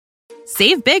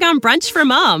Save big on brunch for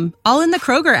mom, all in the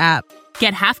Kroger app.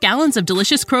 Get half gallons of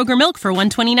delicious Kroger milk for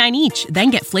 $1.29 each.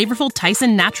 Then get flavorful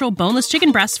Tyson natural boneless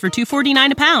chicken breasts for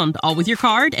 $2.49 a pound, all with your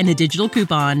card and a digital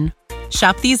coupon.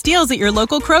 Shop these deals at your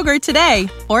local Kroger today,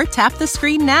 or tap the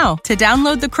screen now to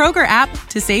download the Kroger app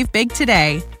to save big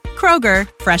today. Kroger,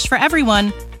 fresh for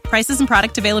everyone. Prices and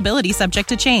product availability subject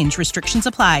to change. Restrictions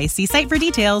apply. See site for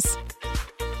details.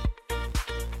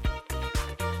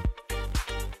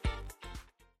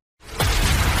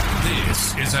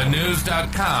 This is a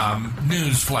News.com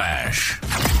news flash.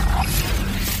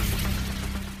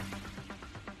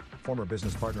 Former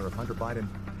business partner of Hunter Biden,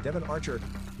 Devon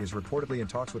is reportedly in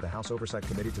talks with the House Oversight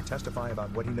Committee to testify about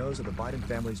what he knows of the Biden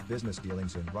family's business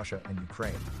dealings in Russia and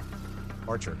Ukraine.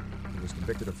 Archer, who was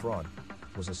convicted of fraud,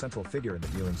 was a central figure in the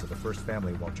dealings of the first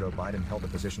family while Joe Biden held the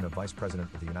position of Vice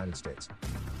President of the United States.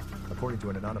 According to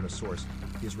an anonymous source,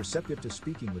 he is receptive to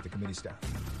speaking with the committee staff.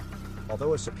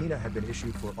 Although a subpoena had been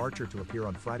issued for Archer to appear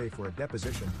on Friday for a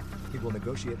deposition, he will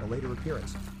negotiate a later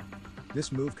appearance.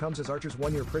 This move comes as Archer's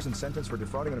one-year prison sentence for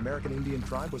defrauding an American Indian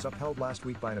tribe was upheld last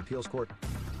week by an appeals court.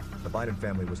 The Biden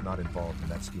family was not involved in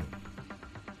that scheme.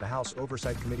 The House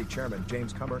Oversight Committee Chairman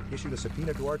James Comer issued a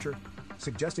subpoena to Archer,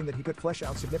 suggesting that he could flesh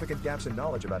out significant gaps in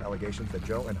knowledge about allegations that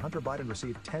Joe and Hunter Biden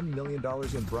received $10 million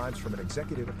in bribes from an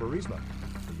executive at Burisma,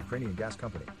 the Ukrainian gas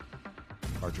company.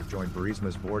 Archer joined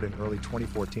Burisma's board in early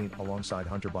 2014 alongside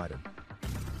Hunter Biden.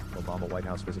 Obama White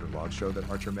House visitor logs show that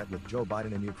Archer met with Joe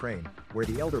Biden in Ukraine, where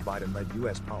the elder Biden led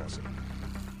U.S. policy.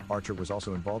 Archer was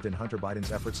also involved in Hunter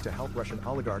Biden's efforts to help Russian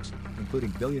oligarchs,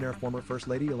 including billionaire former First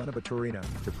Lady Elena Baturina,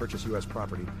 to purchase U.S.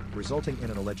 property, resulting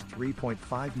in an alleged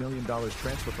 $3.5 million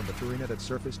transfer from Baturina that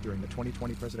surfaced during the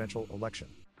 2020 presidential election.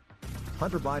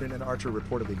 Hunter Biden and Archer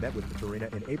reportedly met with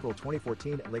Baturina in April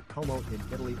 2014 at Lake Como in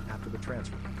Italy after the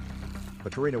transfer.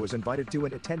 Baturina was invited to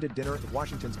and attended dinner at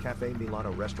Washington's Cafe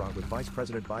Milano restaurant with Vice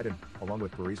President Biden, along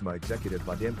with Burisma executive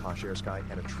Vadim Pashersky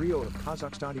and a trio of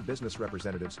Kazakhstani business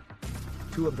representatives.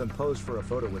 Two of them posed for a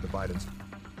photo with the Bidens.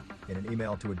 In an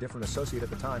email to a different associate at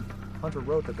the time, Hunter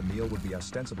wrote that the meal would be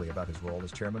ostensibly about his role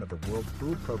as chairman of the World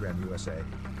Food Program USA.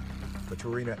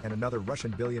 Baturina and another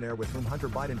Russian billionaire with whom Hunter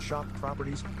Biden shopped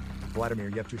properties, Vladimir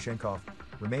Yevtushenkov,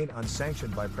 remain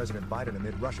unsanctioned by President Biden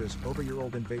amid Russia's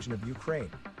over-year-old invasion of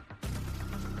Ukraine.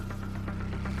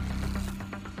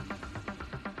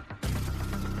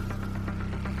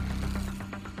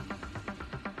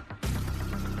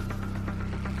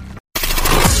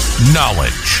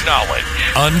 Knowledge.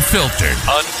 Unfiltered.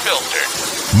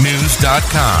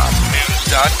 News.com.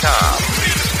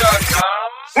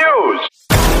 News.